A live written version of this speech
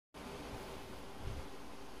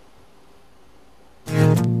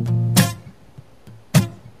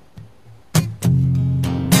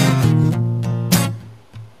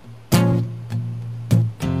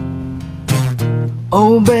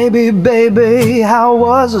Oh baby, baby, how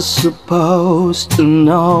was I supposed to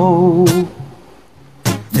know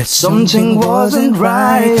that something wasn't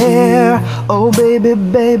right here? Oh baby,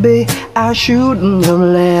 baby, I shouldn't have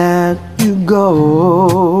let you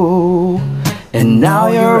go. And now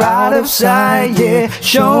you're out of sight, yeah.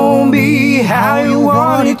 Show me how you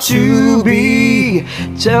want it to be.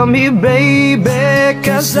 Tell me, baby,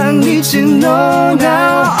 'cause I need to know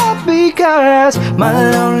now. Oh, because my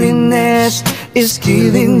loneliness is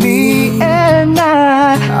killing me, and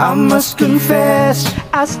I must confess,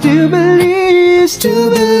 I still believe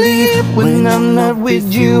when I'm not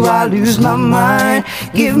with you, I lose my mind.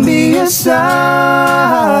 Give me a sign,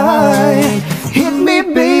 hit me,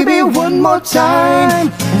 baby, one more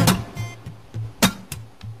time.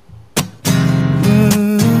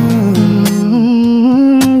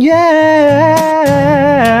 Yeah.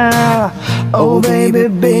 Oh baby,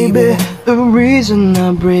 baby, the reason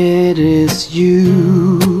I breathe is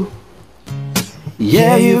you.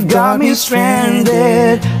 Yeah, you've got me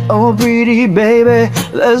stranded. Oh pretty baby,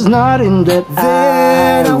 there's nothing that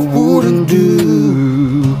I wouldn't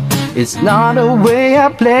do. It's not the way I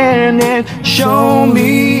planned it. Show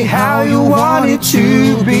me how you want it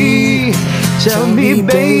to be. Tell me,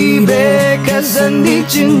 baby, 'cause I need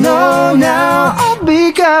to know now. Oh,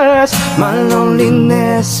 because my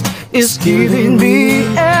loneliness is killing me,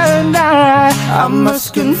 and I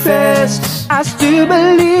must confess, I still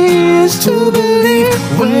believe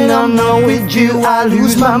when I'm not with you, I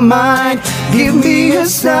lose my mind. Give me a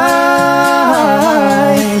sign,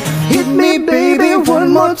 hit me, baby, one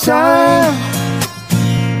more time.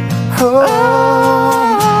 Oh,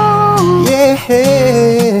 yeah,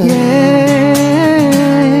 yeah.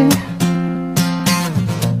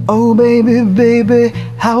 Oh baby, baby,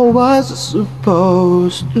 how was I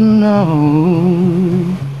supposed to know?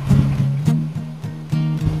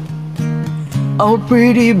 Oh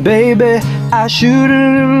pretty baby, I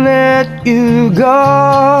shouldn't let you go.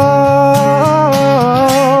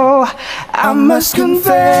 I must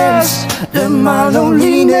confess that my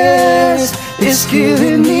loneliness is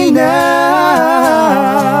killing me now.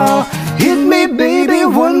 Hit me, baby,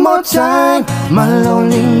 one more time. My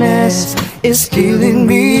loneliness is killing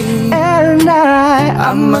me, and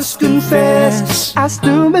I must confess, I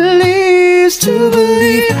still believe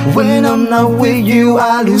when I'm not with you,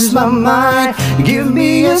 I lose my mind. Give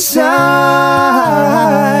me a sign,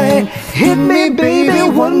 hit me, baby,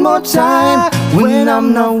 one more time. When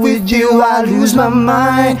I'm not with you, I lose my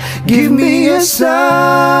mind. Give me a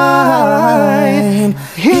sign,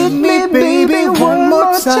 hit me, baby, one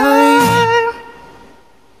more time.